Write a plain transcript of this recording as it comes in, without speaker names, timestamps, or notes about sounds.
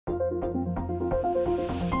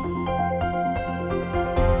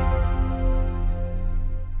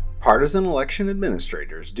Partisan election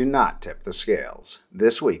administrators do not tip the scales.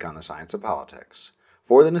 This week on the Science of Politics.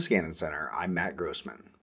 For the Niskanen Center, I'm Matt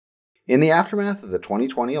Grossman. In the aftermath of the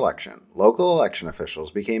 2020 election, local election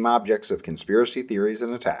officials became objects of conspiracy theories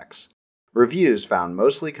and attacks. Reviews found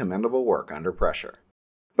mostly commendable work under pressure.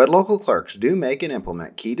 But local clerks do make and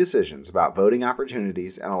implement key decisions about voting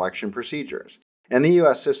opportunities and election procedures, and the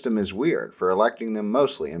U.S. system is weird for electing them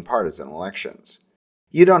mostly in partisan elections.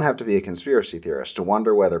 You don't have to be a conspiracy theorist to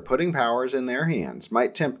wonder whether putting powers in their hands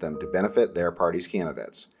might tempt them to benefit their party's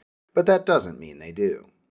candidates. But that doesn't mean they do.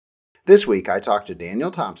 This week, I talked to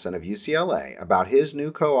Daniel Thompson of UCLA about his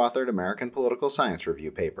new co-authored American Political Science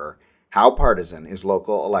Review paper, How Partisan is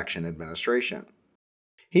Local Election Administration?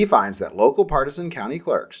 He finds that local partisan county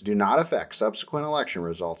clerks do not affect subsequent election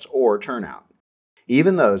results or turnout.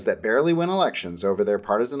 Even those that barely win elections over their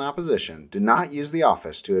partisan opposition do not use the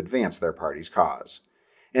office to advance their party's cause.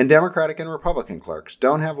 And Democratic and Republican clerks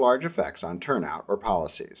don't have large effects on turnout or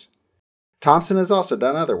policies. Thompson has also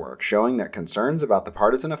done other work showing that concerns about the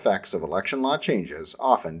partisan effects of election law changes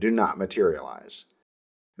often do not materialize.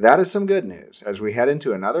 That is some good news as we head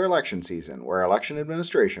into another election season where election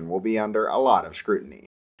administration will be under a lot of scrutiny.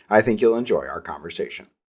 I think you'll enjoy our conversation.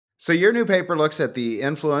 So your new paper looks at the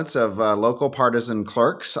influence of local partisan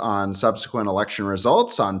clerks on subsequent election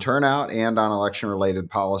results, on turnout, and on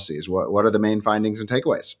election-related policies. What are the main findings and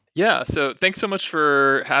takeaways? Yeah, so thanks so much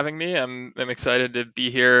for having me. I'm excited to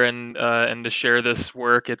be here and to share this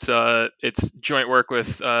work. It's joint work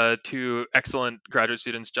with two excellent graduate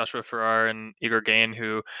students, Joshua Farrar and Igor Gain,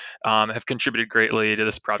 who have contributed greatly to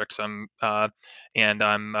this project. So I'm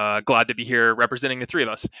glad to be here representing the three of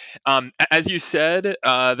us. As you said,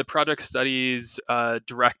 the project studies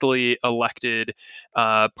directly elected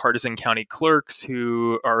partisan county clerks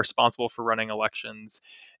who are responsible for running elections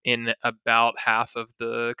in about half of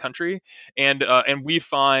the country, and we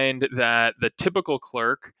find that the typical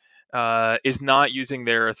clerk is not using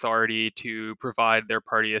their authority to provide their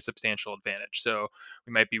party a substantial advantage. So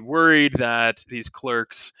we might be worried that these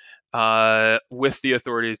clerks, with the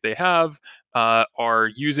authorities they have, are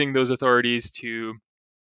using those authorities to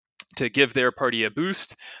give their party a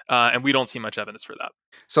boost, and we don't see much evidence for that.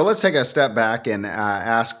 So let's take a step back and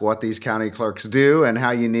ask what these county clerks do and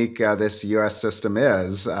how unique this U.S. system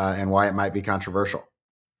is and why it might be controversial.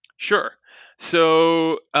 Sure.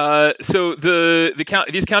 So,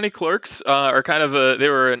 these county clerks are kind of they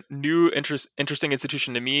were a new interesting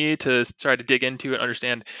institution to me to try to dig into and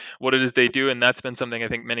understand what it is they do, and that's been something I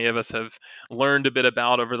think many of us have learned a bit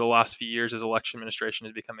about over the last few years as election administration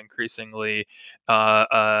has become increasingly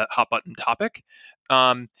a hot button topic.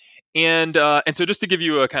 Um, and so just to give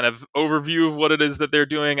you a kind of overview of what it is that they're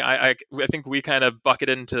doing, I think we kind of bucket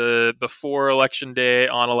into before election day,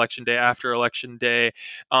 on election day, after election day.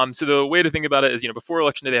 So the way to think about it is, before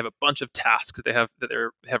election day, they have a bunch of tasks that they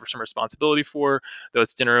have some responsibility for, though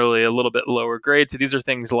it's generally a little bit lower grade. So these are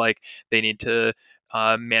things like they need to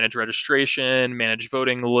manage registration, manage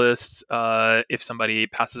voting lists. If somebody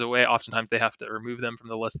passes away, oftentimes they have to remove them from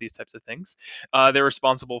the list, these types of things. They're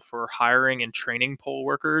responsible for hiring and training poll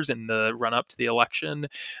workers in the run up to the election,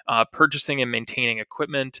 purchasing and maintaining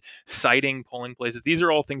equipment, citing polling places. These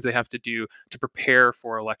are all things they have to do to prepare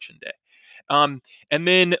for election day. And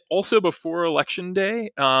then also before election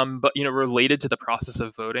day, but related to the process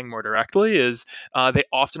of voting more directly, is they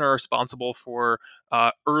often are responsible for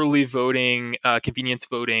early voting, convenience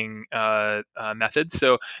voting methods.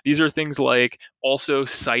 So these are things like also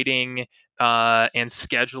citing and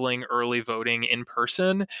scheduling early voting in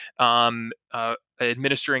person,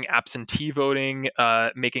 administering absentee voting,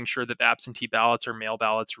 making sure that the absentee ballots or mail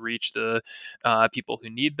ballots reach the people who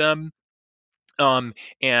need them.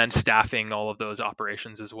 And staffing all of those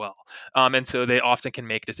operations as well. And so they often can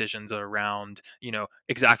make decisions around,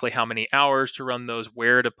 exactly how many hours to run those,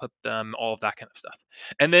 where to put them, all of that kind of stuff.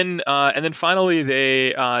 And then finally,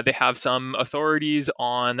 they have some authorities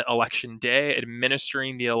on election day,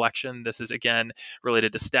 administering the election. This is again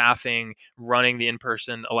related to staffing, running the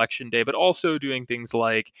in-person election day, but also doing things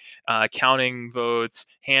like counting votes,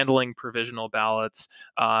 handling provisional ballots,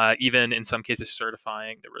 even in some cases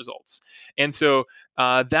certifying the results. And so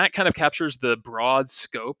that kind of captures the broad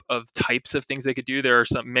scope of types of things they could do. There are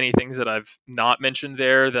many things that I've not mentioned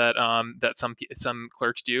there that some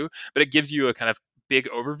clerks do, but it gives you a kind of big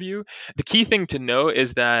overview, the key thing to know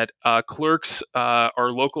is that clerks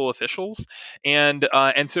are local officials, and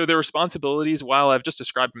so their responsibilities, while I've just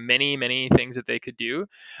described many things that they could do,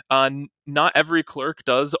 not every clerk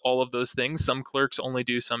does all of those things. Some clerks only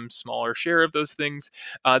do some smaller share of those things.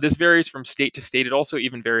 This varies from state to state. It also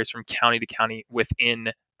even varies from county to county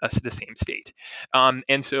within the same state.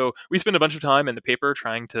 And so we spend a bunch of time in the paper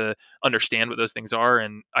trying to understand what those things are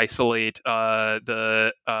and isolate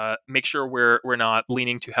make sure we're not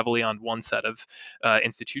leaning too heavily on one set of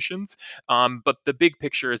institutions. But the big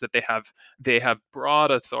picture is that they have broad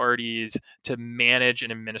authorities to manage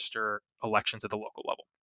and administer elections at the local level.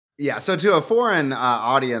 Yeah, so to a foreign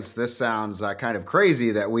audience, this sounds kind of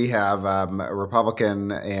crazy that we have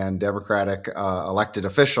Republican and Democratic elected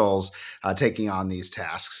officials taking on these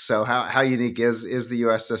tasks. So, how unique is the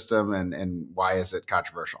U.S. system, and why is it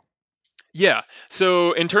controversial? Yeah.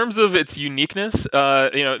 So in terms of its uniqueness,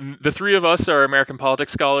 the three of us are American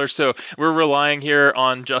politics scholars, so we're relying here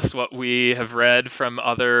on just what we have read from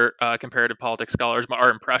other comparative politics scholars.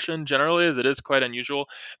 Our impression generally is it is quite unusual.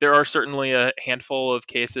 There are certainly a handful of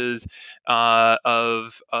cases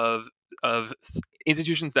of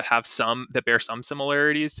institutions that bear some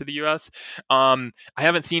similarities to the U.S. I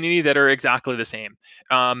haven't seen any that are exactly the same,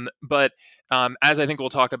 but as I think we'll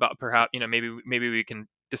talk about, perhaps maybe we can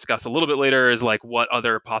discuss a little bit later is like what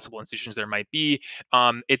other possible institutions there might be.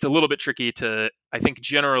 It's a little bit tricky to, I think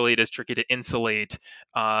generally it is tricky to insulate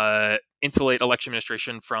election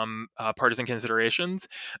administration from partisan considerations.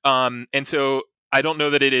 And so I don't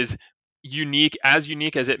know that it is unique as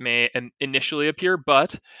it may initially appear,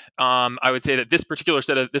 but I would say that this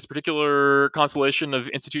particular constellation of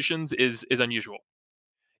institutions is unusual.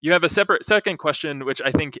 You have a separate second question, which I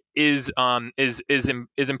think is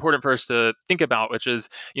important for us to think about, which is,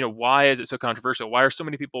 why is it so controversial? Why are so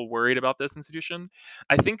many people worried about this institution?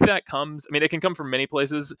 I think that comes. I mean, it can come from many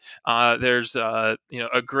places. There's a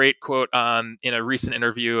great quote in a recent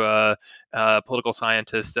interview. Political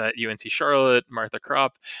scientist at UNC Charlotte, Martha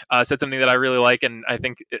Kropp, said something that I really like, and I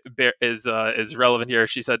think is relevant here.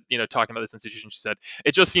 She said, talking about this institution, she said,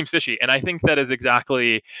 it just seems fishy, and I think that is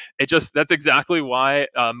exactly that's exactly why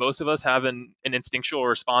most of us have an instinctual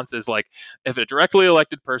response is like, if a directly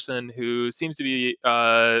elected person who seems to be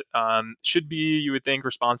should be, you would think,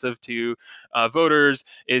 responsive to voters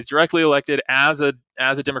is directly elected as a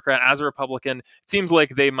Democrat, as a Republican, it seems like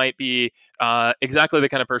they might be exactly the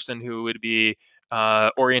kind of person who would be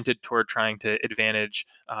oriented toward trying to advantage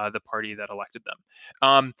the party that elected them.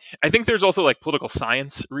 I think there's also like political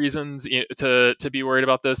science reasons to be worried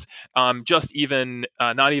about this. Just even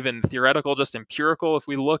not even theoretical, just empirical. If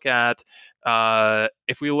we look at our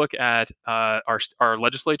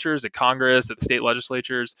legislatures, at Congress, at the state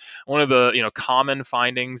legislatures, one of the common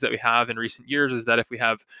findings that we have in recent years is that if we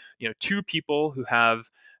have two people who have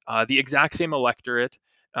the exact same electorate,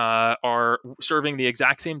 are serving the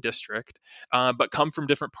exact same district, but come from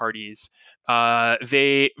different parties.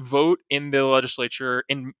 They vote in the legislature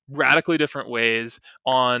in radically different ways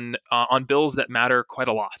on bills that matter quite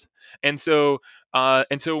a lot. And so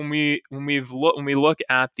when we look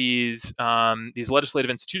at these legislative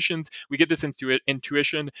institutions, we get this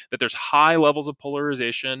intuition that there's high levels of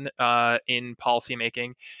polarization in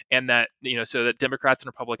policymaking, and that so that Democrats and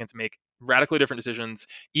Republicans make radically different decisions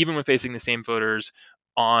even when facing the same voters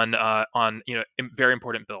on very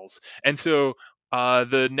important bills. And so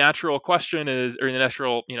the natural question is, or the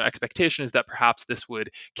natural expectation is that perhaps this would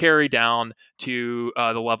carry down to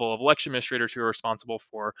the level of election administrators who are responsible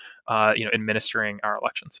for administering our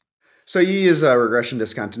elections. So you use regression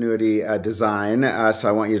discontinuity design. So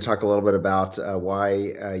I want you to talk a little bit about why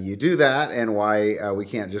you do that and why we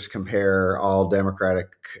can't just compare all Democratic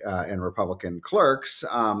and Republican clerks.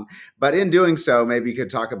 But in doing so, maybe you could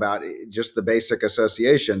talk about just the basic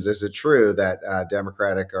associations. Is it true that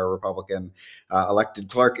Democratic or Republican elected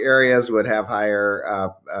clerk areas would have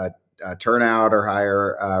higher turnout or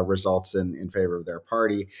higher results in favor of their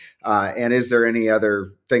party? And is there any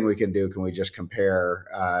other thing we can do? Can we just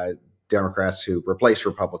compare Democrats who replace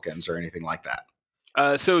Republicans or anything like that?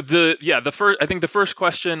 So the first, I think the first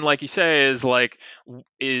question, like you say, is like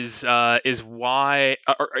is why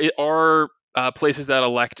are places that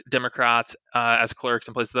elect Democrats as clerks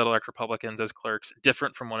and places that elect Republicans as clerks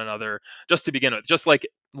different from one another, just to begin with, just like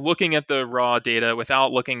looking at the raw data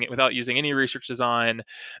without using any research design.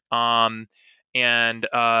 And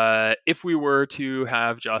if we were to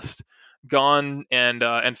have just gone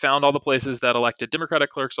and found all the places that elected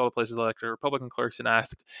Democratic clerks, all the places that elected Republican clerks, and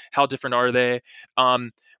asked how different are they,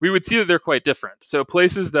 we would see that they're quite different. So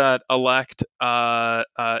places that elect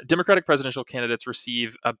Democratic presidential candidates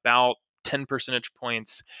receive about 10 percentage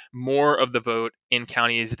points more of the vote in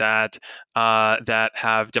counties that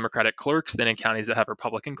have Democratic clerks than in counties that have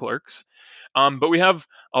Republican clerks. But we have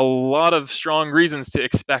a lot of strong reasons to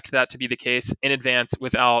expect that to be the case in advance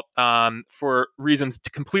without for reasons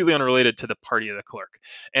completely unrelated to the party of the clerk.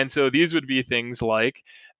 And so these would be things like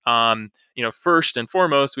first and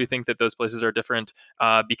foremost, we think that those places are different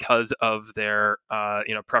because of their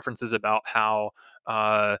preferences about how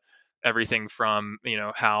everything from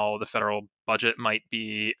how the federal budget might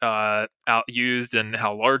be out used and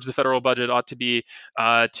how large the federal budget ought to be,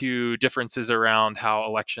 to differences around how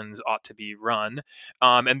elections ought to be run,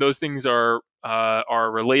 and those things are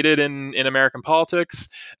related in American politics,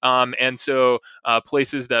 and so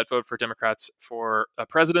places that vote for Democrats for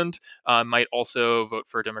president might also vote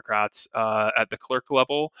for Democrats at the clerk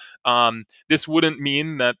level. This wouldn't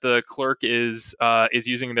mean that the clerk is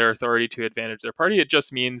using their authority to advantage their party. It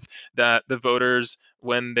just means that the voters,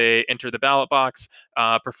 when they enter the ballot box,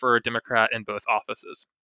 prefer a Democrat in both offices.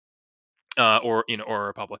 Or a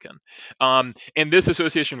Republican, and this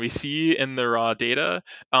association we see in the raw data.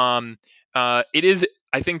 It is,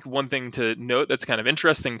 I think, one thing to note that's kind of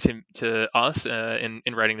interesting to us in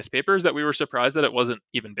writing this paper is that we were surprised that it wasn't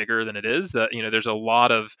even bigger than it is. That there's a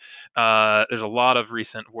lot of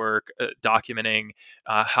recent work documenting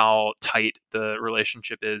how tight the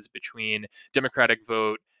relationship is between Democratic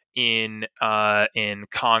vote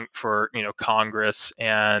for Congress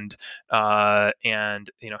and how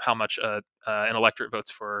much an electorate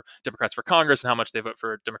votes for Democrats for Congress and how much they vote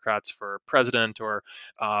for Democrats for president or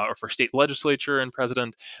for state legislature and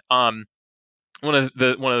president. One of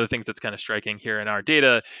the things that's kind of striking here in our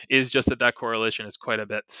data is just that correlation is quite a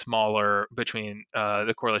bit smaller between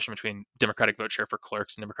the correlation between Democratic vote share for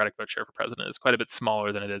clerks and Democratic vote share for president is quite a bit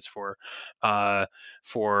smaller than it is for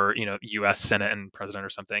U.S. Senate and president or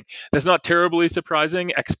something. That's not terribly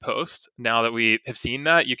surprising ex post. Now that we have seen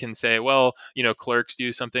that, you can say, well, clerks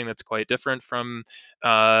do something that's quite different from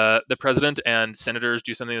the president, and senators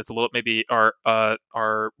do something that's a little maybe are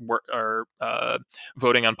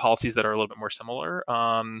voting on policies that are a little bit more similar.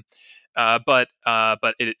 But we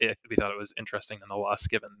thought it was interesting nonetheless,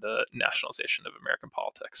 given the nationalization of American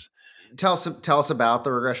politics. Tell us about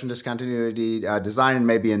the regression discontinuity design, and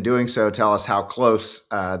maybe in doing so, tell us how close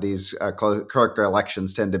these clerk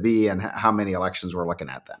elections tend to be, and how many elections we're looking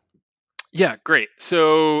at then. Yeah, great.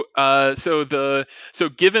 So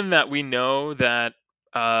given that we know that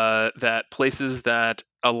that places that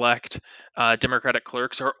elect Democratic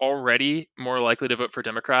clerks are already more likely to vote for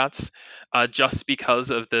Democrats, just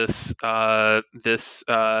because of this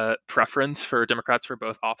preference for Democrats for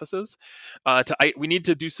both offices, we need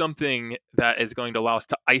to do something that is going to allow us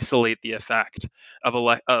to isolate the effect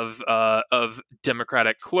of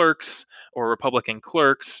Democratic clerks or Republican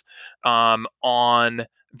clerks on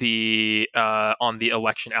the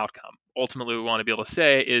election outcome. Ultimately, we want to be able to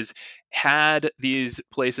say is, had these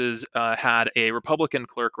places had a Republican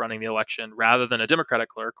clerk running the election rather than a Democratic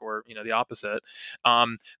clerk, or the opposite,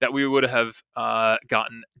 that we would have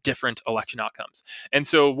gotten different election outcomes. And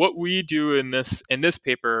so, what we do in this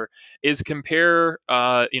paper is compare,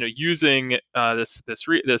 using this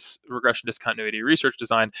regression discontinuity research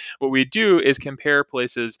design. What we do is compare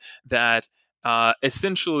places that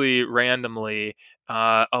essentially randomly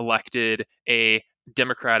elected a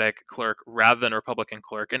Democratic clerk rather than a Republican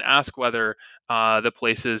clerk, and ask whether the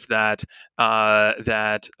places that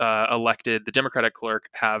elected the Democratic clerk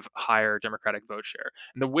have higher Democratic vote share.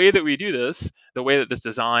 And the way that we do this, the way that this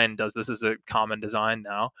design does this, is a common design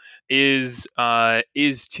now, is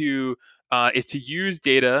to use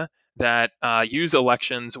data that use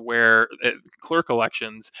elections where clerk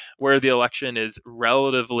elections where the election is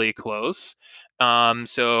relatively close.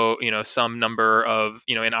 So, some number of,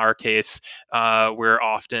 in our case, we're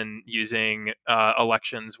often using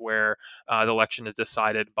elections where the election is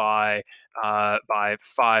decided by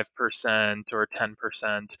 5% or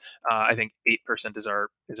 10%. I think 8%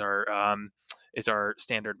 is our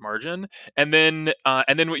standard margin. And then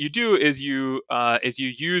what you do is you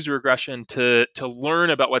use regression to learn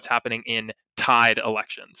about what's happening in tied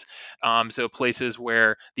elections. So places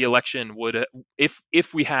where the election would,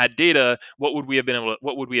 if we had data, what would we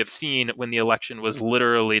have seen when the election was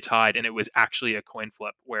literally tied and it was actually a coin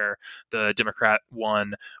flip where the Democrat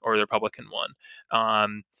won or the Republican won.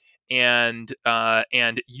 and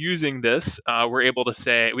using this,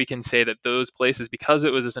 we can say that those places, because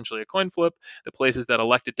it was essentially a coin flip, the places that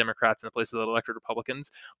elected Democrats and the places that elected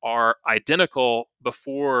Republicans are identical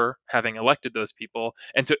before having elected those people.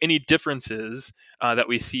 And so any differences that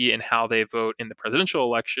we see in how they vote in the presidential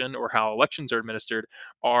election or how elections are administered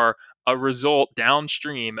are a result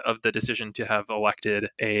downstream of the decision to have elected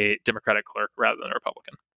a Democratic clerk rather than a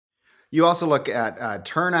Republican. You also look at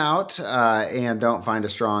turnout and don't find a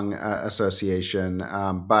strong association,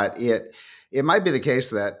 but it might be the case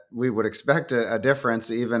that we would expect a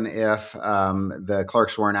difference even if the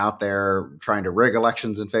clerks weren't out there trying to rig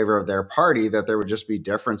elections in favor of their party, that there would just be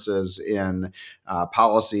differences in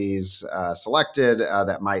policies selected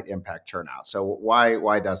that might impact turnout. So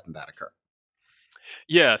why doesn't that occur?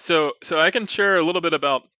 Yeah, so I can share a little bit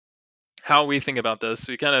about how we think about this.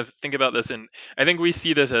 We kind of think about this, and I think we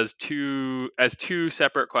see this as two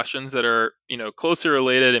separate questions that are, closely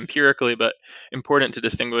related empirically, but important to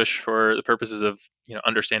distinguish for the purposes of,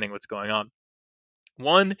 understanding what's going on.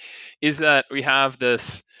 One is that we have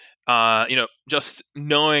this, just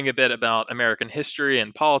knowing a bit about American history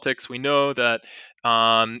and politics, we know that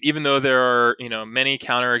even though there are, many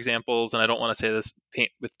counterexamples, and I don't want to say this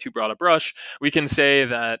paint with too broad a brush, we can say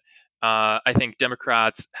that I think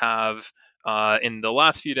Democrats have. In the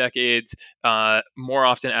last few decades, more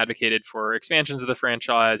often advocated for expansions of the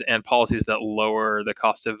franchise and policies that lower the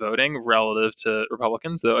cost of voting relative to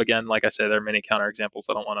Republicans. Though, again, like I say, there are many counterexamples.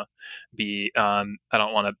 I don't want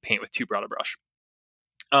to paint with too broad a brush.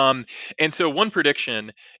 Um, and so one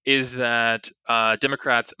prediction is that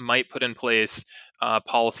Democrats might put in place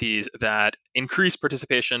policies that increase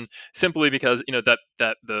participation simply because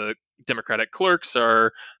that the Democratic clerks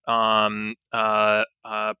are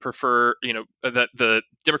prefer that the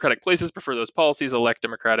Democratic places prefer those policies, elect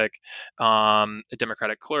Democratic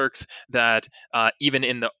clerks. That even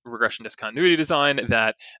in the regression discontinuity design,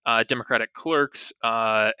 that Democratic clerks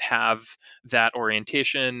have that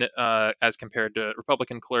orientation as compared to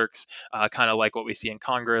Republican clerks, kind of like what we see in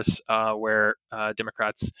Congress, where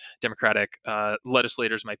Democratic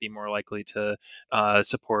legislators might be more likely to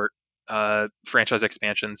support franchise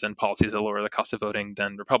expansions and policies that lower the cost of voting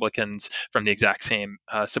than Republicans from the exact same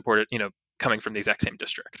supported, coming from the exact same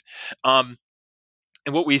district.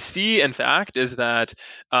 And what we see, in fact, is that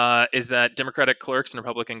Democratic clerks and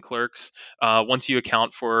Republican clerks, once you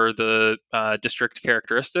account for the district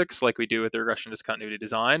characteristics, like we do with the regression discontinuity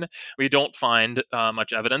design, we don't find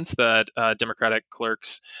much evidence that Democratic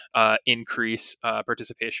clerks increase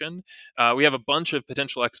participation. We have a bunch of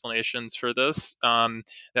potential explanations for this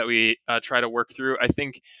that we try to work through. I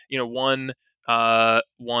think one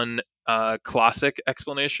classic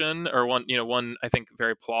explanation, or one I think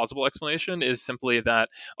very plausible explanation, is simply that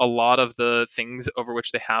a lot of the things over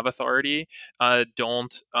which they have authority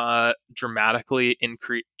don't dramatically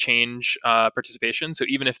change participation. So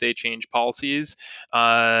even if they change policies,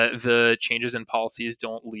 the changes in policies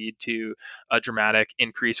don't lead to a dramatic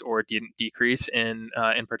increase or decrease in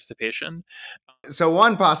participation. So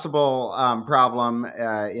one possible problem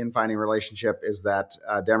in finding relationship is that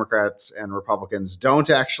Democrats and Republicans don't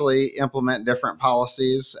actually implement different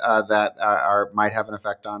policies that might have an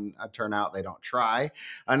effect on turnout. They don't try.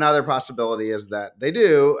 Another possibility is that they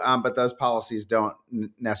do, but those policies don't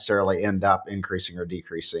necessarily end up increasing or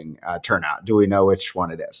decreasing turnout. Do we know which one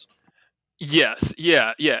it is? Yes.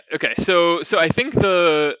 Yeah. Okay. So I think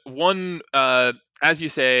the one, as you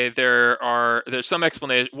say, there's some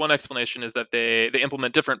explanation. One explanation is that they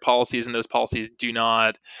implement different policies, and those policies do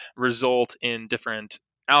not result in different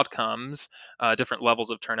outcomes, different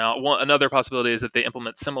levels of turnout. Another possibility is that they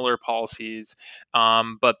implement similar policies,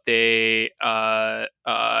 but and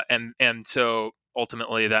so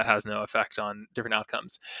ultimately that has no effect on different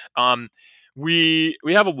outcomes. We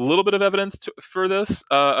have a little bit of evidence for this,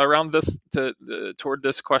 around this, toward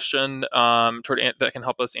this question, that can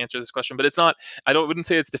help us answer this question, but it's not. Wouldn't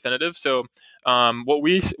say it's definitive. So what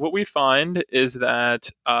we find is that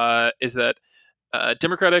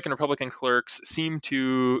Democratic and Republican clerks seem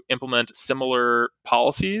to implement similar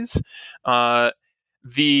policies.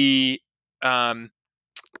 The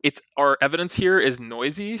it's Our evidence here is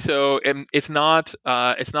noisy, so it's not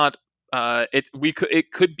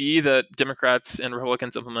it could be that Democrats and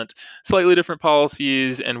Republicans implement slightly different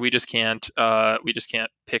policies, and we just can't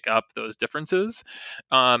pick up those differences.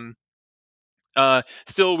 Um,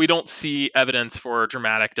 Still, we don't see evidence for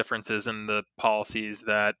dramatic differences in the policies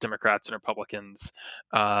that Democrats and Republicans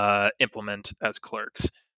implement as clerks.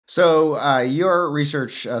 So, your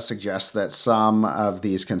research suggests that some of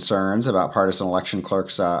these concerns about partisan election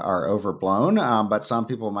clerks are overblown, but some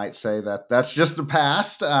people might say that that's just the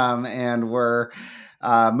past, and we're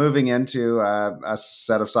moving into a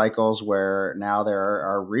set of cycles where now there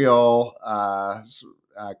are real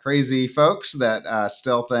crazy folks that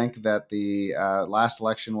still think that the last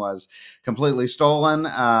election was completely stolen,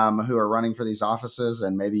 who are running for these offices,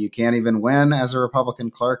 and maybe you can't even win as a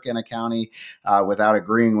Republican clerk in a county without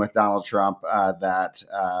agreeing with Donald Trump that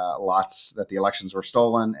the elections were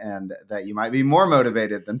stolen, and that you might be more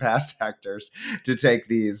motivated than past actors to take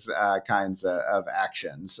these kinds of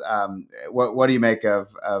actions. What do you make of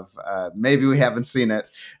maybe we haven't seen it,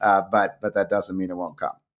 but that doesn't mean it won't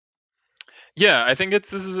come. Yeah, I think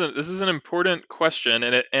this is an important question,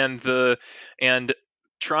 and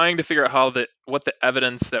trying to figure out how the what the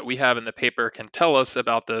evidence that we have in the paper can tell us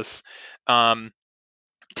about this. Um,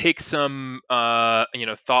 Take some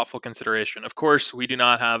thoughtful consideration. Of course, we do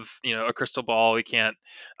not have a crystal ball. We can't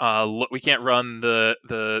run the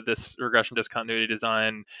this regression discontinuity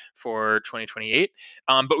design for 2028.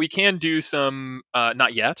 But we can do some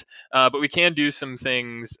not yet, but we can do some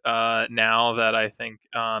things now that I think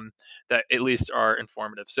that at least are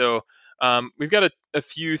informative. So we've got a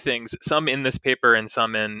few things, some in this paper and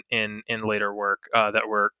some in later work that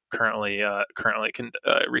we're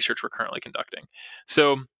research we're currently conducting.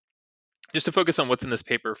 So just to focus on what's in this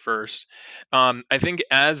paper first, I think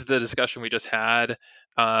as the discussion we just had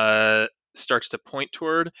uh, starts to point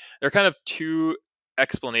toward, there are kind of two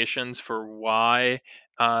explanations for why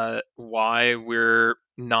we're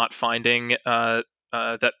not finding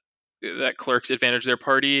that clerks advantage their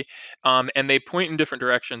party, and they point in different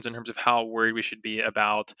directions in terms of how worried we should be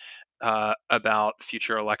about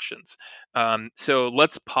future elections. So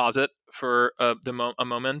let's posit for a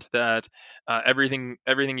moment that everything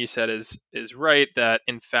you said is right. That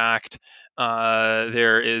in fact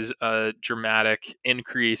there is a dramatic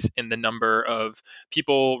increase in the number of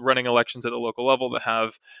people running elections at the local level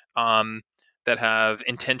um, that have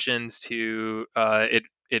intentions to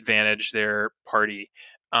advantage their party.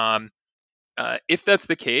 Um, if that's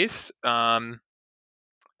the case,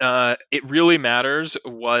 it really matters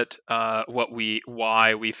what we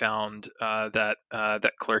why we found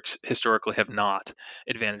that clerks historically have not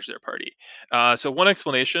advantaged their party. So one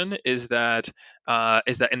explanation is that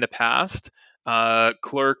in the past,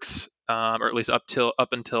 clerks, or at least up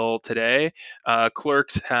until today,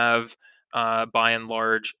 clerks have by and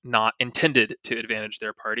large not intended to advantage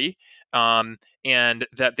their party, and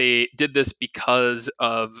that they did this because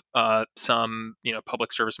of some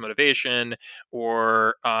public service motivation,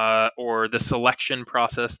 or the selection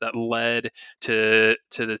process that led to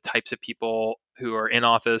the types of people who are in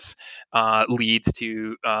office leads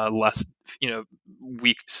to less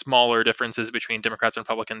weak smaller differences between Democrats and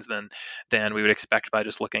Republicans than we would expect by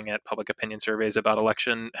just looking at public opinion surveys about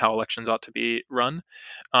how elections ought to be run.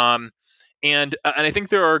 Um, and I think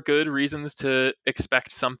there are good reasons to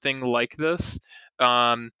expect something like this.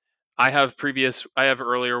 Um, I have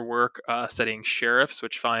earlier work studying sheriffs,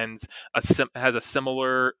 which has a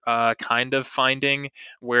similar kind of finding,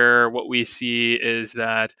 where what we see is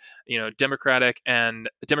that Democrats and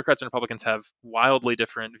Republicans have wildly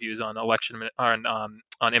different views on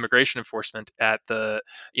on immigration enforcement at the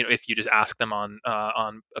if you just ask them on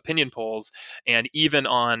opinion polls, and even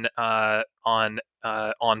on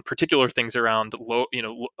particular things around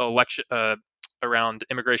election around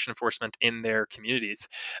immigration enforcement in their communities.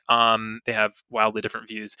 They have wildly different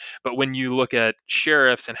views. But when you look at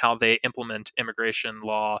sheriffs and how they implement immigration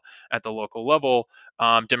law at the local level,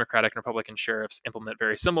 Democratic and Republican sheriffs implement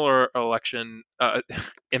very similar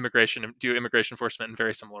immigration enforcement in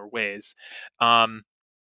very similar ways. Um,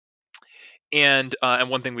 and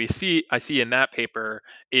one thing I see in that paper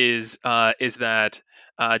is that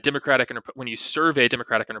when you survey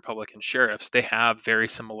Democratic and Republican sheriffs, they have very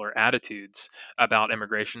similar attitudes about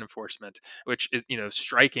immigration enforcement, which is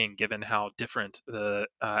striking given how different the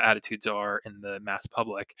attitudes are in the mass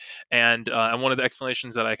public. And one of the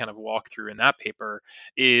explanations that I kind of walk through in that paper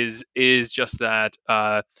is just that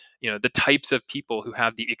the types of people who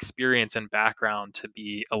have the experience and background to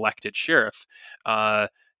be elected sheriff uh,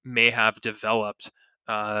 may have developed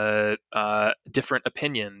different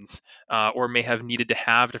opinions, or may have needed to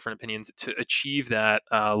have different opinions to achieve that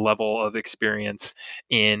level of experience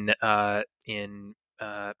in as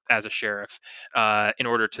a sheriff, in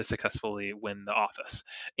order to successfully win the office.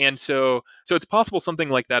 And so it's possible something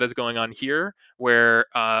like that is going on here, where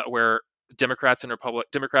Democratic and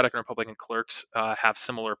Republican clerks have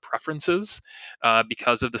similar preferences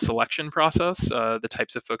because of the selection process. The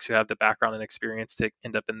types of folks who have the background and experience to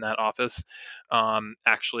end up in that office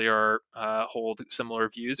actually hold similar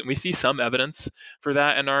views, and we see some evidence for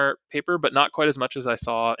that in our paper, but not quite as much as I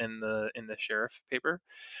saw in the sheriff paper.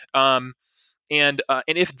 Um, And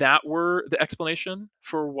if that were the explanation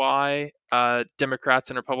for why Democrats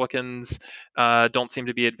and Republicans don't seem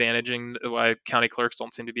to be advantaging, why county clerks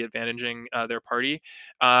don't seem to be advantaging their party,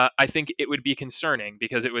 I think it would be concerning,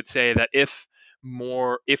 because it would say that if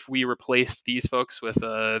we replace these folks with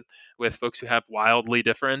folks who have wildly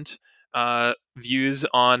different views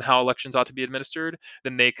on how elections ought to be administered,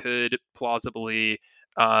 then they could plausibly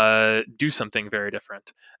do something very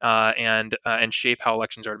different, and shape how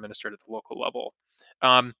elections are administered at the local level.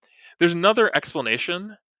 Um, there's another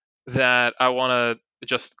explanation that I want to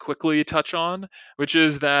just quickly touch on, which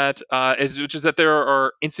is that there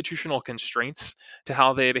are institutional constraints to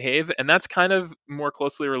how they behave, and that's kind of more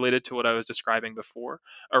closely related to what I was describing before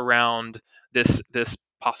around this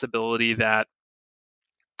possibility that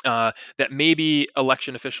maybe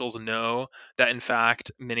election officials know that, in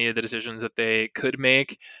fact, many of the decisions that they could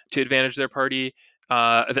make to advantage their party,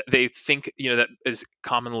 that they think, that is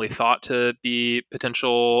commonly thought to be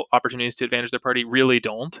potential opportunities to advantage their party, really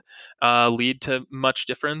don't lead to much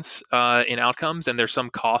difference in outcomes. And there's some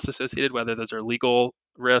costs associated, whether those are legal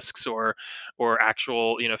risks or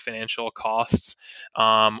actual financial costs,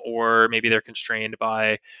 or maybe they're constrained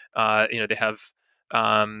by they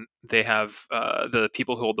have the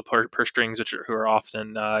people who hold the purse strings, who are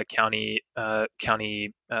often county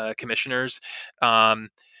commissioners.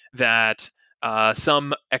 That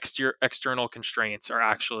some external constraints are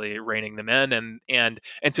actually reining them in, and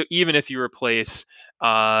so even if you replace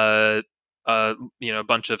a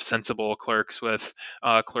bunch of sensible clerks with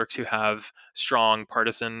clerks who have strong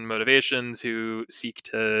partisan motivations, who seek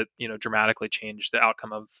to dramatically change the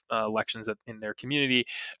outcome of elections in their community,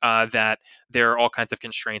 that there are all kinds of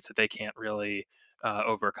constraints that they can't really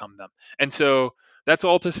overcome them. And so that's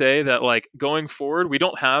all to say that, like, going forward, we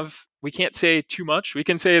can't say too much. We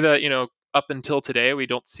can say that up until today we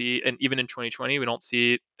don't see, and even in 2020 we don't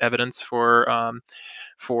see evidence for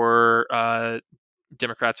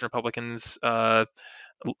Democrats and Republicans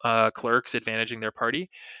clerks advantaging their party.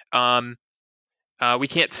 Um, we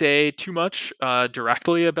can't say too much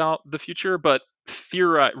directly about the future, but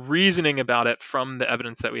reasoning about it from the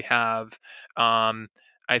evidence that we have,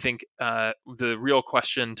 I think the real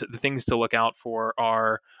question, the things to look out for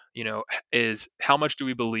are, is how much do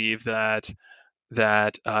we believe that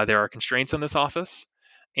there are constraints on this office,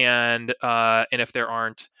 and if there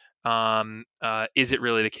aren't, is it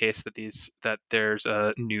really the case that there's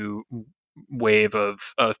a new wave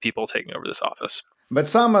of people taking over this office? But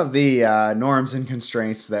some of the norms and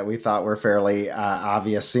constraints that we thought were fairly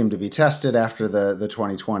obvious seem to be tested after the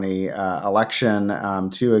 2020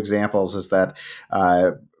 election. Two examples is that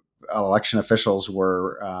election officials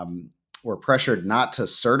were pressured not to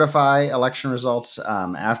certify election results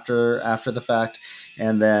after the fact,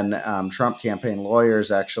 and then Trump campaign lawyers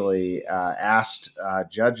actually asked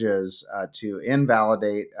judges to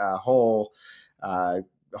invalidate whole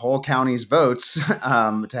county's votes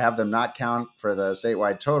to have them not count for the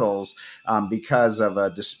statewide totals because of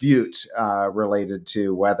a dispute related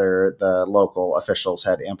to whether the local officials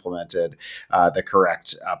had implemented the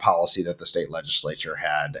correct policy that the state legislature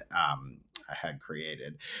had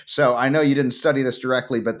created. So I know you didn't study this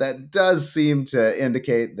directly, but that does seem to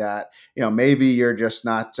indicate that maybe you're just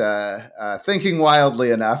not thinking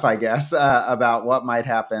wildly enough, I guess, about what might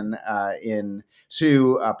happen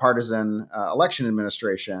to partisan election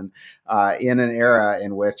administration in an era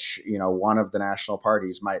in which one of the national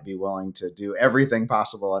parties might be willing to do everything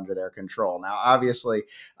possible under their control. Now, obviously,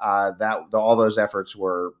 all those efforts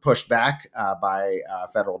were pushed back by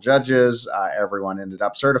federal judges. Everyone ended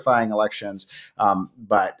up certifying elections,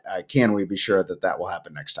 but can we be sure that will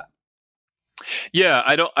happen next time? Yeah,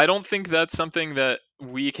 I don't think that's something that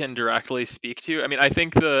we can directly speak to. I mean, I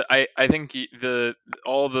think everything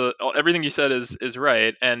you said is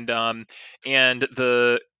right, and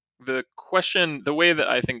the question, the way that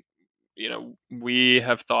I think we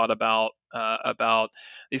have thought about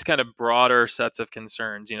these kind of broader sets of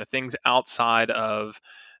concerns, things outside of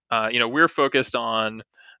we're focused on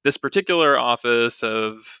this particular office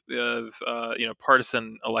of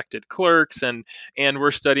partisan elected clerks, and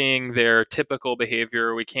we're studying their typical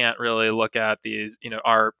behavior. We can't really look at these.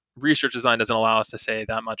 Our research design doesn't allow us to say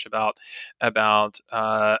that much about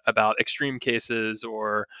extreme cases,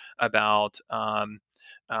 or about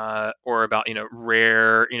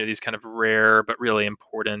rare, these kind of rare but really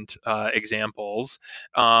important examples.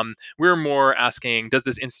 We're more asking, does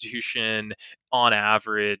this institution on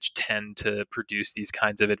average tend to produce these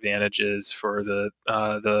kinds of advantages for the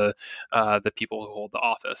people who hold the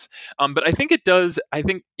office? But I think it does. I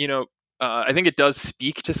think it does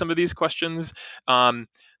speak to some of these questions.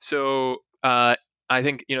 So I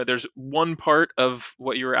think there's one part of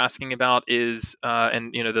what you were asking about is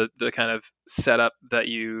and the kind of setup that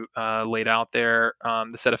you laid out there,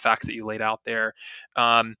 the set of facts that you laid out there,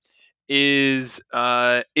 um, is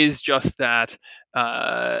just that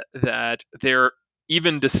there,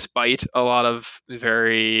 even despite a lot of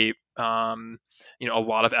very a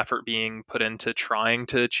lot of effort being put into trying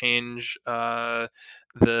to change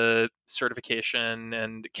the certification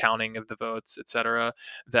and counting of the votes, et cetera,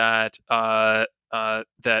 that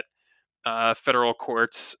federal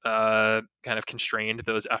courts kind of constrained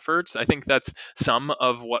those efforts. I think that's some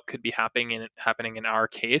of what could be happening in our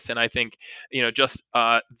case, and I think just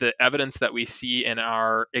the evidence that we see in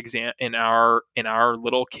our exam in our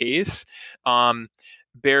little case um,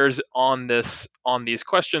 bears on these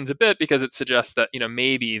questions a bit, because it suggests that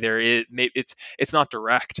maybe there is maybe it's not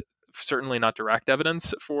direct, certainly not direct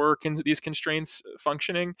evidence for these constraints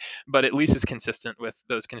functioning, but at least it's consistent with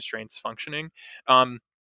those constraints functioning. Um,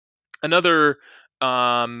 another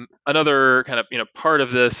kind of part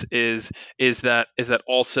of this is that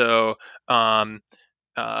also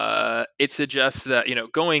it suggests that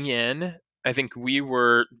going in, I think we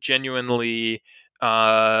were genuinely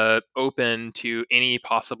open to any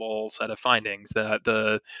possible set of findings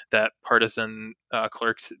that partisan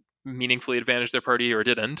clerks meaningfully advantaged their party or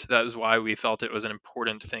didn't. That is why we felt it was an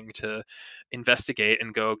important thing to investigate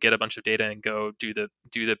and go get a bunch of data and go do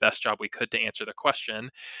the best job we could to answer the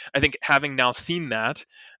question. I think having now seen that,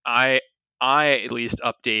 I I at least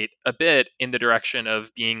update a bit in the direction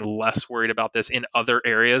of being less worried about this in other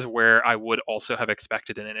areas where I would also have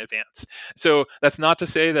expected it in advance. So that's not to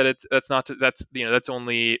say that that's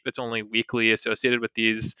only weakly associated with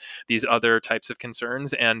these other types of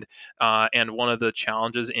concerns. And one of the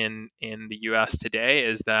challenges in the U.S. today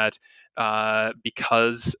is that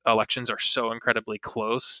because elections are so incredibly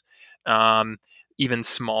close, um, even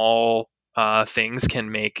small things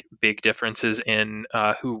can make big differences in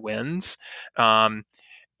who wins. Um,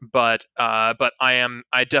 but I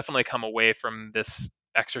definitely come away from this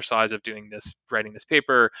exercise of writing this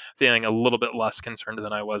paper, feeling a little bit less concerned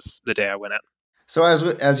than I was the day I went in. So,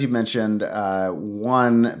 as you mentioned,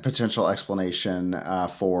 one potential explanation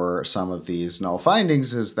for some of these null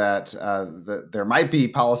findings is that there might be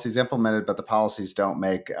policies implemented, but the policies don't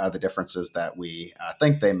make the differences that we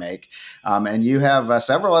think they make. And you have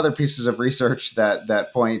several other pieces of research that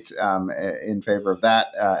point in favor of that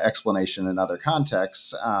explanation in other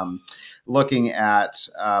contexts. Looking at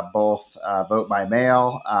both vote by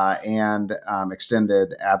mail and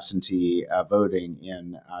extended absentee voting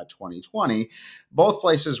in 2020, both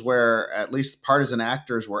places where at least partisan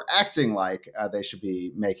actors were acting like they should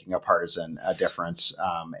be making a partisan difference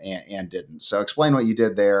and didn't. So explain what you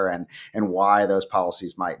did there and why those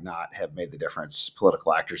policies might not have made the difference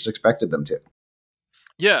political actors expected them to.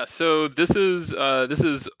 Yeah, so this is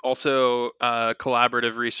also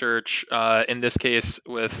collaborative research. In this case,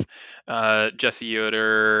 with Jesse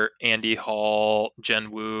Yoder, Andy Hall,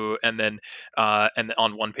 Jen Wu, and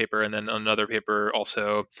on one paper, and then another paper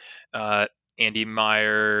also uh, Andy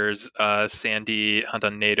Myers, Sandy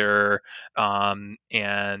Hunton Nader,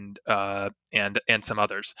 and some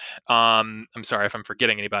others. I'm sorry if I'm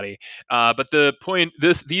forgetting anybody. But the point,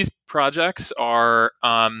 these projects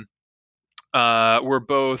were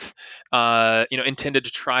both intended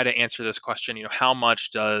to try to answer this question. How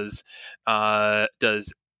much does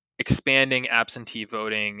expanding absentee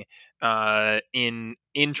voting in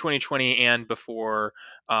 2020 and before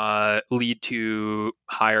lead to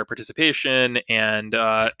higher participation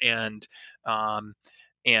um,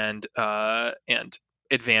 and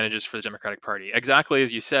advantages for the Democratic Party? Exactly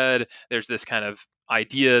as you said, there's this kind of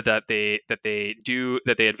idea that they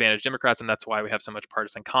advantage Democrats, and that's why we have so much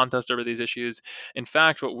partisan contest over these issues. In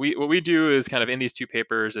fact, what we do is kind of in these two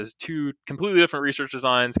papers is two completely different research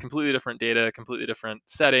designs, completely different data, completely different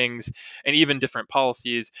settings, and even different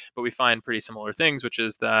policies. But we find pretty similar things, which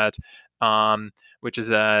is that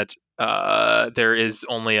there is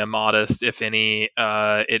only a modest, if any,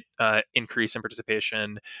 increase in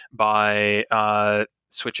participation by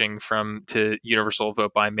switching to universal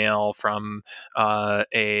vote by mail from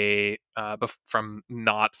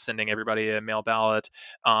not sending everybody a mail ballot,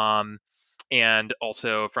 um, and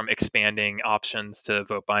also from expanding options to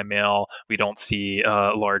vote by mail. We don't see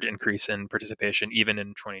a large increase in participation even in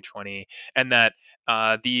 2020, and that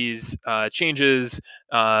these changes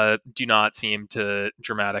do not seem to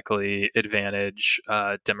dramatically advantage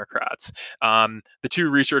Democrats. The two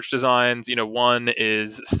research designs, one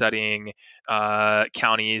is studying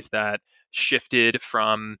counties that shifted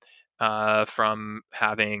from from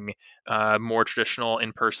having more traditional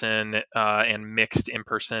in-person and mixed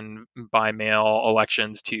in-person by mail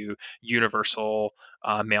elections to universal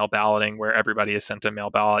mail balloting, where everybody is sent a mail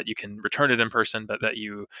ballot. You can return it in person, but that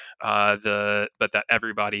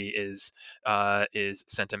everybody is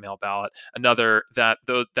sent a mail ballot. Another that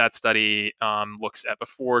study looks at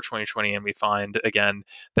before 2020, and we find again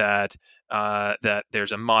that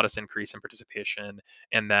there's a modest increase in participation,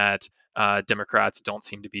 and that Democrats don't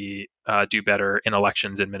seem to be do better in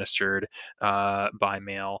elections administered by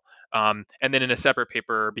mail. And then in a separate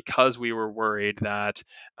paper, because we were worried that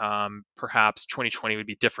perhaps 2020 would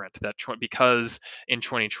be different, because in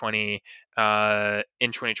 2020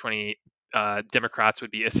 Democrats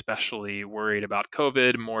would be especially worried about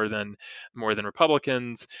COVID more than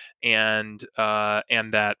Republicans, and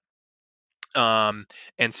that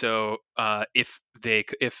and so if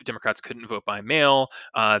Democrats couldn't vote by mail,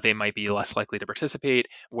 they might be less likely to participate,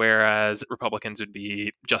 whereas Republicans would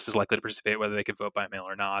be just as likely to participate whether they could vote by mail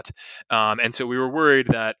or not. And so we were worried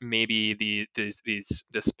that maybe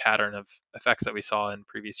this pattern of effects that we saw in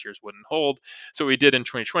previous years wouldn't hold. So what we did in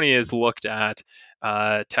 2020 is looked at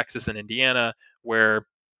Texas and Indiana, where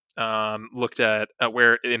looked at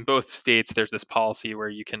where in both states there's this policy where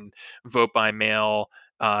you can vote by mail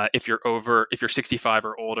if you're 65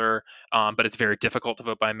 or older, but it's very difficult to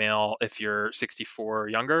vote by mail if you're 64 or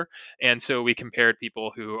younger. And so we compared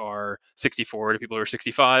people who are 64 to people who are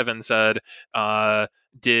 65 and said,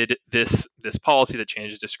 did this policy that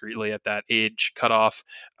changes discreetly at that age cutoff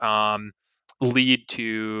lead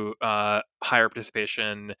to higher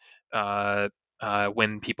participation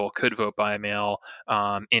when people could vote by mail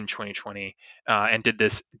in 2020, and did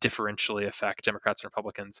this differentially affect Democrats and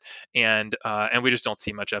Republicans? And we just don't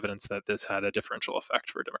see much evidence that this had a differential effect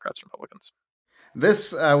for Democrats and Republicans.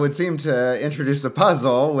 This would seem to introduce a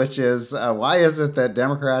puzzle, which is why is it that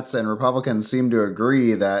Democrats and Republicans seem to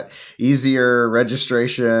agree that easier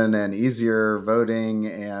registration and easier voting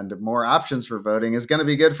and more options for voting is going to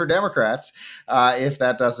be good for Democrats if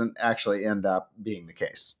that doesn't actually end up being the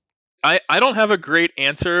case? I don't have a great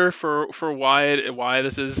answer for why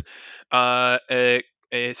this is a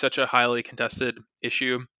such a highly contested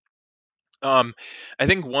issue. I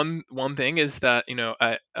think one thing is that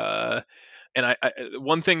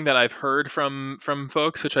one thing that I've heard from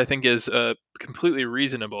folks, which I think is completely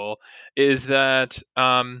reasonable, is that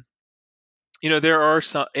there are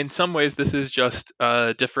some, in some ways, this is just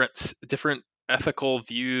different ethical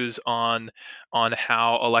views on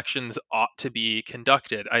how elections ought to be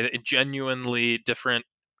conducted. Genuinely different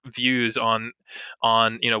views on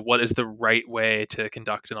what is the right way to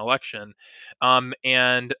conduct an election,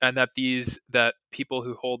 and that people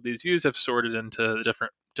who hold these views have sorted into the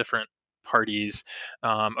different parties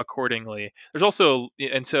accordingly. There's also,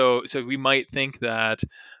 and so we might think that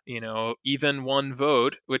even one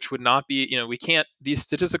vote, which would not be, we can't, these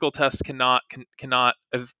statistical tests cannot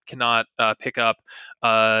pick up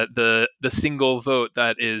the single vote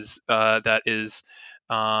that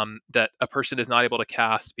a person is not able to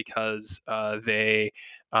cast because they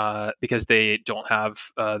don't have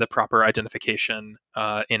the proper identification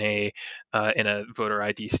in a voter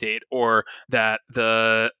ID state, or that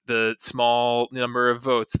the small number of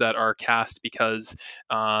votes that are cast because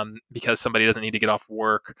somebody doesn't need to get off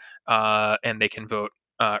work and they can vote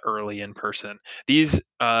early in person. These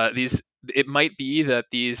it might be that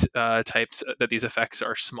these effects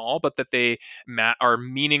are small, but that they are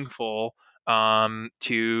meaningful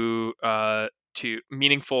to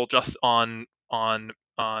meaningful just on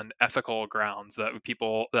ethical grounds, that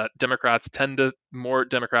more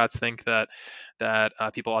Democrats think that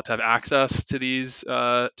people ought to have access to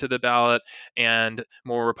the ballot, and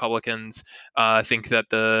more Republicans think that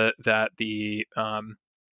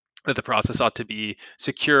the process ought to be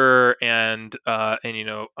secure and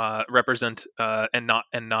represent and not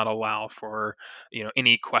allow for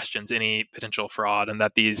any questions, any potential fraud, and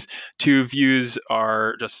that these two views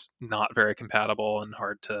are just not very compatible and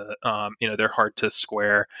they're hard to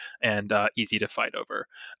square and easy to fight over.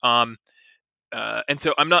 And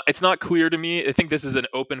so it's not clear to me. I think this is an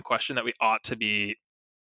open question that we ought to be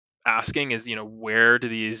asking, is where do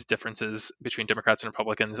these differences between Democrats and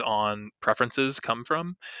Republicans on preferences come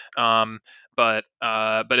from? But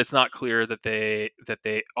it's not clear that they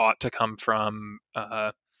ought to come from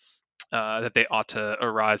that they ought to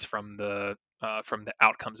arise from the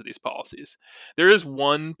outcomes of these policies. There is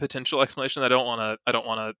one potential explanation that I don't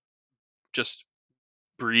want to just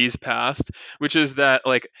breeze past, which is that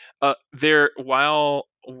there while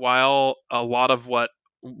a lot of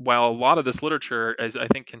this literature is, I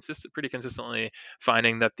think, pretty consistently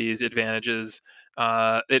finding that these advantages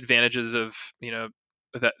of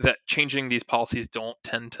that changing these policies don't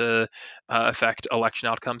tend to affect election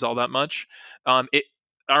outcomes all that much. It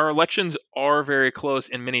Our elections are very close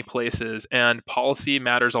in many places, and policy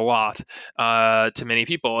matters a lot to many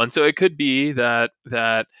people. And so it could be that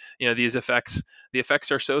these effects the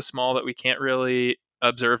effects are so small that we can't really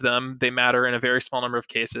observe them. They matter in a very small number of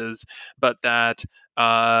cases, but the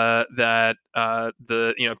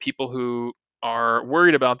people who are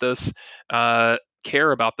worried about this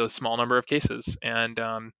care about those small number of cases, and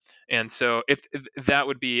so if that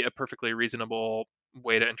would be a perfectly reasonable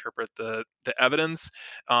way to interpret the evidence.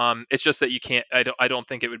 It's just that you can't. I don't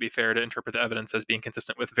think it would be fair to interpret the evidence as being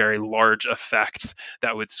consistent with very large effects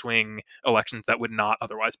that would swing elections that would not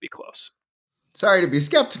otherwise be close. Sorry to be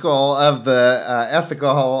skeptical of the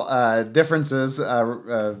ethical differences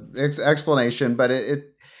explanation, but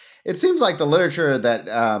it seems like the literature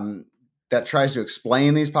that tries to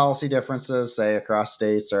explain these policy differences, say across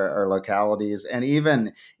states or localities, and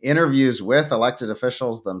even interviews with elected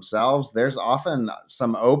officials themselves, there's often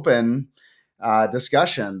some open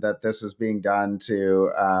discussion that this is being done to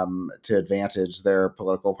advantage their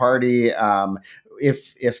political party.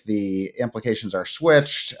 If the implications are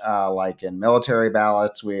switched, like in military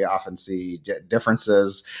ballots, we often see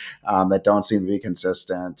differences that don't seem to be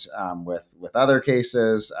consistent with other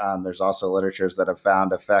cases. There's also literatures that have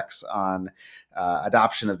found effects on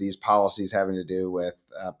adoption of these policies having to do with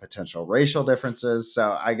potential racial differences.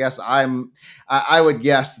 So I guess I would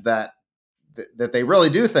guess that they really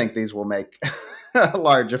do think these will make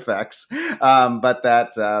large effects, but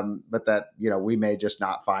that we may just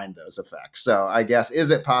not find those effects. So I guess,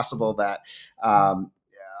 is it possible that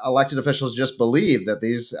elected officials just believe that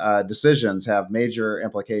these decisions have major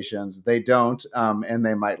implications? They don't, and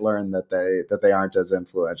they might learn that they aren't as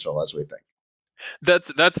influential as we think.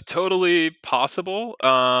 That's totally possible.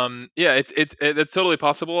 Yeah, it's totally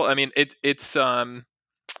possible. I mean,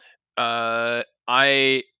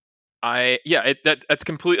 I yeah, it's a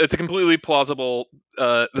completely plausible.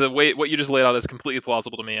 The way what you just laid out is completely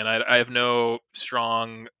plausible to me, and I have no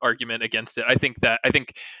strong argument against it. I think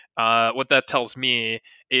what that tells me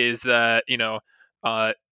is that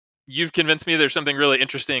you've convinced me there's something really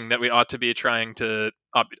interesting that we ought to be trying to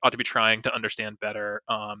understand better.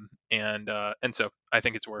 And so I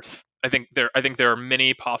think there are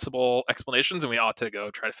many possible explanations, and we ought to go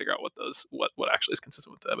try to figure out what actually is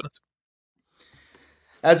consistent with the evidence.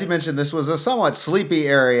 As you mentioned, this was a somewhat sleepy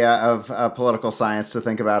area of political science to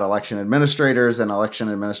think about election administrators and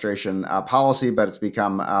election administration policy, but it's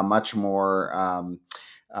become much more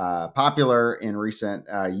popular in recent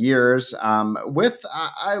years.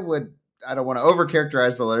 I don't want to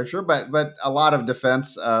overcharacterize the literature, but a lot of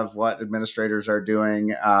defense of what administrators are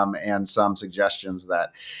doing, and some suggestions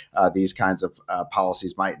that these kinds of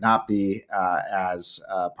policies might not be as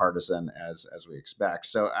partisan as we expect.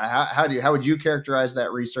 So, how would you characterize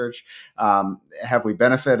that research? Have we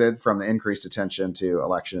benefited from the increased attention to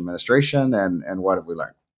election administration, and what have we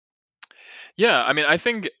learned? Yeah, I mean, I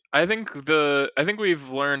think we've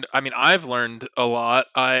learned. I mean, I've learned a lot.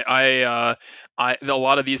 A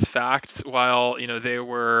lot of these facts, while they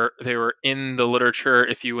were in the literature,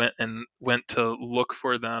 if you went to look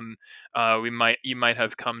for them, you might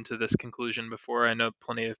have come to this conclusion before. I know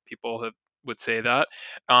plenty of people have would say that.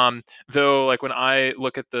 Though, like when I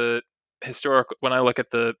look at the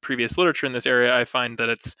previous literature in this area, I find that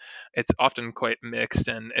it's often quite mixed,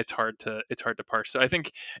 and it's hard to parse. So I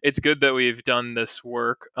think it's good that we've done this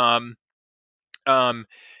work. Um,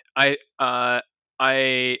 I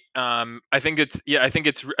I think it's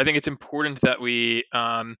important that we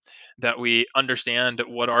understand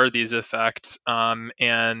what are these effects,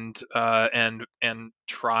 and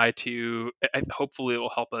try to. Hopefully, it will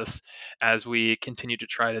help us as we continue to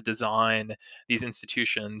try to design these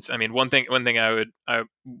institutions. I mean, one thing I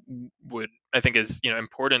think is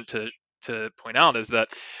important to point out is that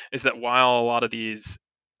while a lot of these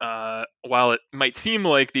while it might seem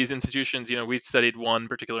like these institutions, we studied one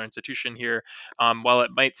particular institution here, while it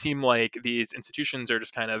might seem like these institutions are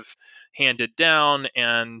just kind of handed down,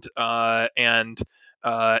 and the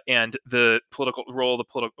political role of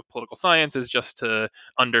the political science is just to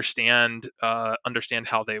understand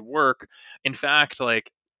how they work. In fact, like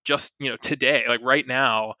just today, like right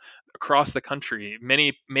now, across the country,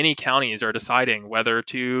 many counties are deciding whether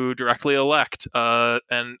to directly elect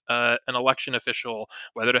an election official,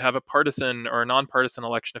 whether to have a partisan or a nonpartisan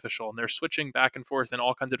election official, and they're switching back and forth in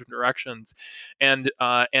all kinds of different directions. And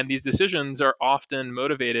these decisions are often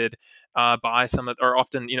motivated by or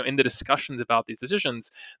often in the discussions about these decisions.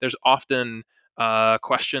 There's often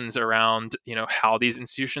questions around how these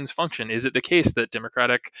institutions function. Is it the case that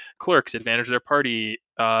Democratic clerks advantage their party,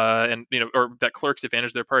 and or that clerks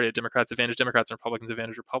advantage their party, Democrats advantage Democrats, and Republicans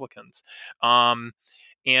advantage Republicans?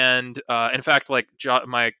 And in fact, like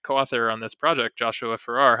my co-author on this project, Joshua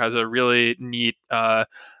Farrar, has a really neat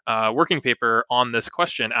working paper on this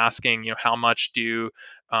question, asking, how much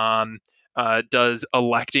um, does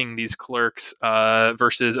electing these clerks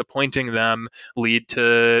versus appointing them lead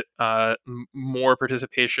to more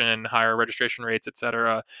participation, higher registration rates, et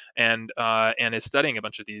cetera, and is studying a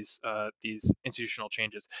bunch of these institutional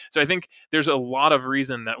changes. So I think there's a lot of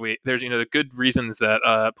reason that there's the good reasons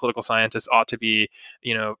that political scientists ought to be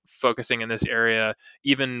focusing in this area,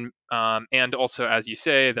 even and also, as you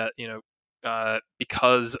say, that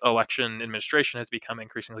because election administration has become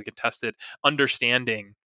increasingly contested,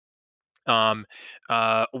 understanding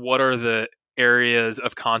what are the areas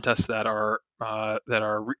of contest that are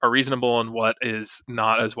reasonable and what is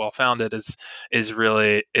not as well founded is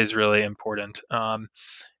really important.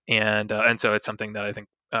 And so it's something that I think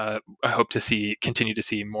I hope to continue to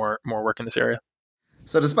see more work in this area.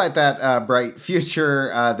 So, despite that bright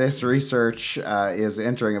future, this research is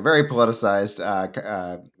entering a very politicized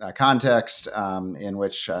context in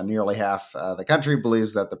which nearly half the country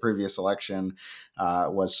believes that the previous election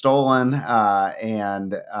was stolen.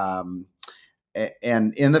 And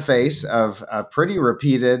in the face of a pretty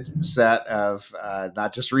repeated set of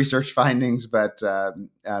not just research findings, but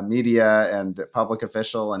media and public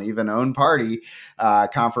official and even own party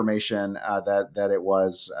confirmation that it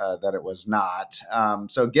was not.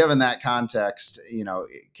 So, given that context,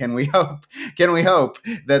 can we hope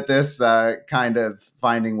that this kind of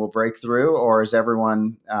finding will break through, or is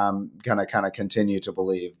everyone going to kind of continue to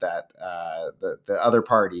believe that the other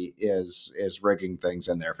party is rigging things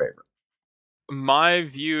in their favor? My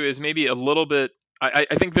view is maybe a little bit. I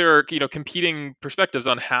think there are competing perspectives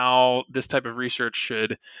on how this type of research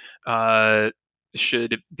should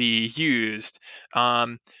be used.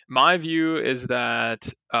 My view is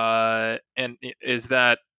that and is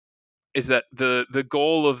that the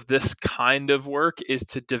goal of this kind of work is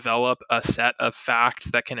to develop a set of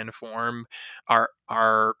facts that can inform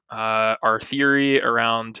our theory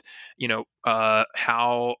around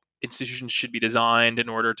how institutions should be designed in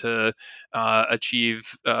order to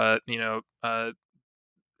achieve the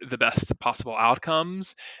best possible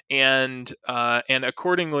outcomes, and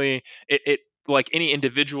accordingly it like any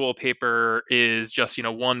individual paper is just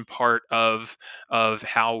one part of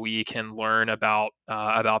how we can learn about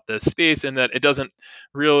this space, and that it doesn't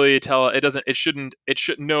really tell it doesn't it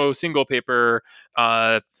should no single paper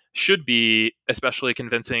should be especially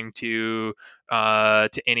convincing to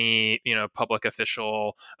any public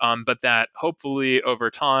official, but that hopefully over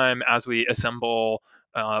time, as we assemble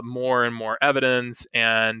more and more evidence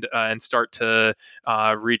and start to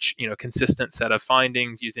reach consistent set of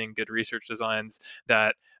findings using good research designs,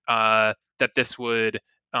 that this would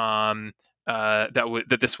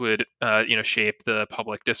that this would shape the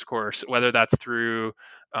public discourse, whether that's through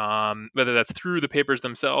the papers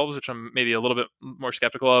themselves, which I'm maybe a little bit more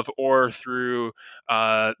skeptical of, or through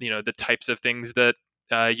the types of things that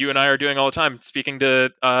you and I are doing all the time, speaking to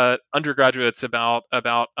undergraduates about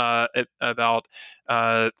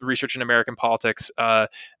research in American politics,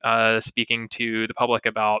 speaking to the public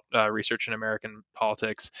about research in American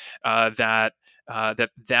politics.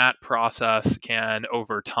 That process can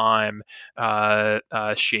over time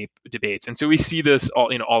shape debates, and so we see this all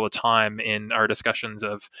the time in our discussions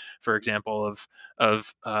of, for example,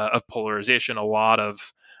 of polarization. A lot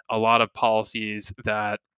of policies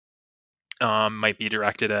that might be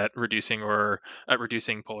directed at reducing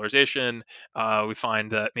polarization. We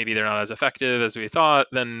find that maybe they're not as effective as we thought.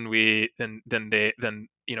 Then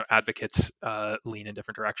advocates lean in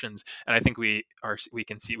different directions, and I think we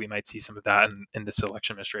might see some of that in this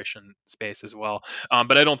election administration space as well.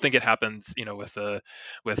 But I don't think it happens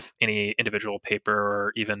with any individual paper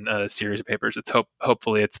or even a series of papers.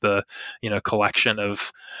 Hopefully it's the collection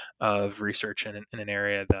of research in an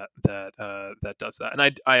area that does that, and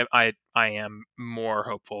I am more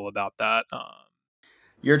hopeful about that.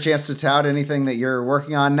 Your chance to tout anything that you're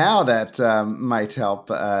working on now that might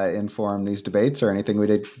help inform these debates, or anything we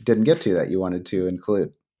didn't get to that you wanted to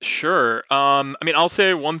include. Sure. I mean, I'll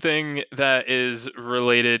say one thing that is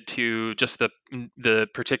related to just the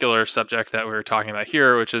particular subject that we're talking about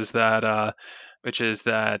here, which is that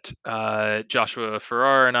Joshua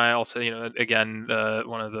Farrar and I also, again,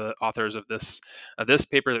 one of the authors of this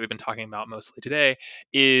paper that we've been talking about mostly today,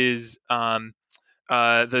 is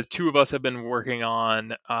the two of us have been working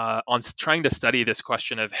on trying to study this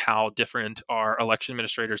question of how different are election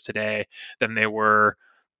administrators today than they were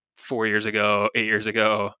 4 years ago, 8 years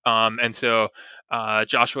ago. And so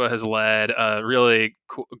Joshua has led a really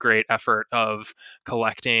great effort of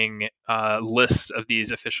collecting lists of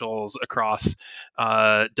these officials across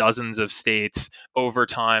dozens of states over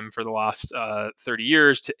time for the last 30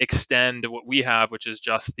 years to extend what we have, which is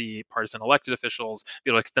just the partisan elected officials,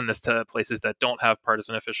 be able to extend this to places that don't have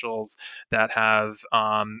partisan officials, that have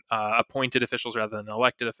appointed officials rather than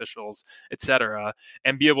elected officials, etc.,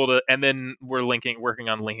 and be able to. And then we're working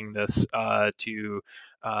on linking this to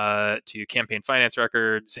campaign finance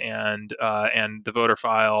records and the voter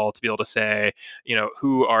file to be able to say,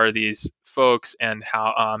 who are these folks and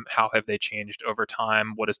how have they changed over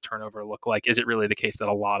time? What does turnover look like? Is it really the case that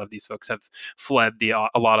a lot of these folks have fled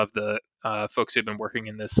a lot of the folks who have been working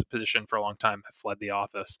in this position for a long time have fled the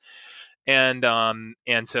office? And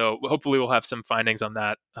so hopefully we'll have some findings on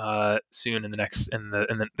that soon in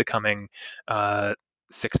the coming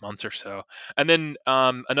 6 months or so. And then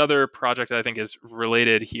another project that I think is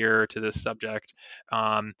related here to this subject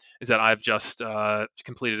is that I've just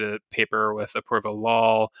completed a paper with Apoorva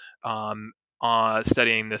Lal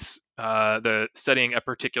studying studying a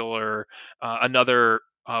particular another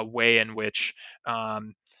way in which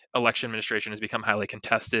election administration has become highly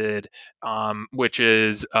contested, which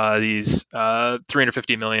is these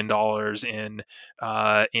 $350 million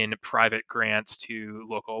in private grants to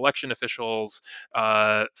local election officials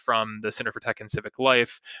from the Center for Tech and Civic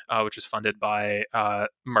Life, which is funded by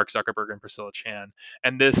Mark Zuckerberg and Priscilla Chan.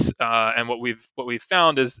 And this and what we've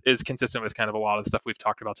found is consistent with kind of a lot of the stuff we've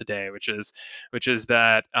talked about today, which is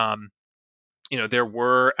that there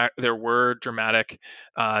were dramatic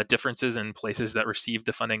differences in places that received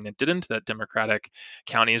the funding that didn't. That Democratic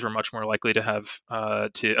counties were much more likely to have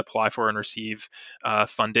to apply for and receive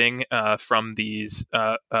funding from these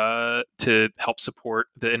to help support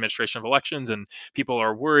the administration of elections, and people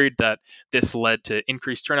are worried that this led to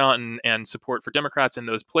increased turnout and support for Democrats in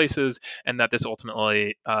those places, and that this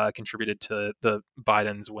ultimately contributed to the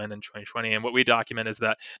Biden's win in 2020. And what we document is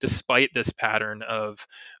that despite this pattern of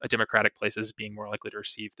Democratic places being more likely to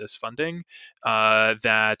receive this funding,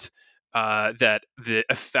 that the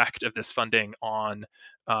effect of this funding on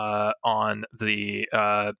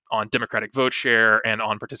Democratic vote share and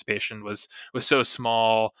on participation was so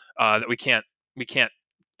small that we can't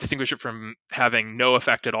distinguish it from having no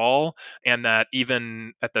effect at all, and that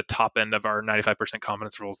even at the top end of our 95%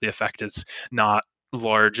 confidence rules, the effect is not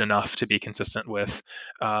large enough to be consistent with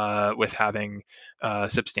having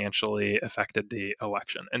substantially affected the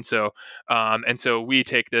election. And so we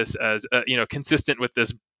take this as consistent with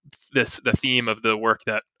the theme of the work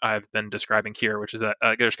that I've been describing here, which is that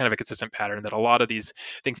there's kind of a consistent pattern that a lot of these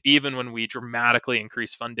things, even when we dramatically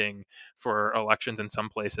increase funding for elections in some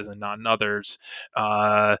places and not in others,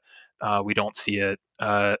 we don't see it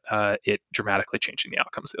dramatically changing the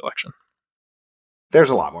outcomes of the election. There's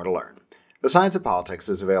a lot more to learn. The Science of Politics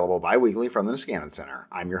is available bi-weekly from the Niskanen Center.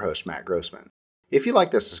 I'm your host, Matt Grossman. If you like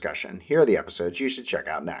this discussion, here are the episodes you should check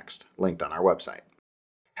out next, linked on our website.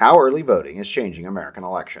 How early voting is changing American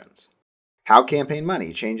elections. How campaign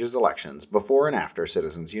money changes elections before and after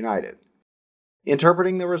Citizens United.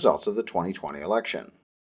 Interpreting the results of the 2020 election.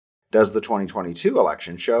 Does the 2022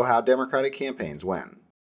 election show how Democratic campaigns win?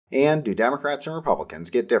 And do Democrats and Republicans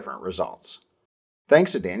get different results?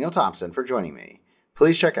 Thanks to Daniel Thompson for joining me.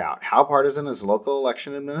 Please check out How Partisan is Local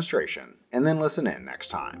Election Administration, and then listen in next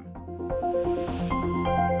time.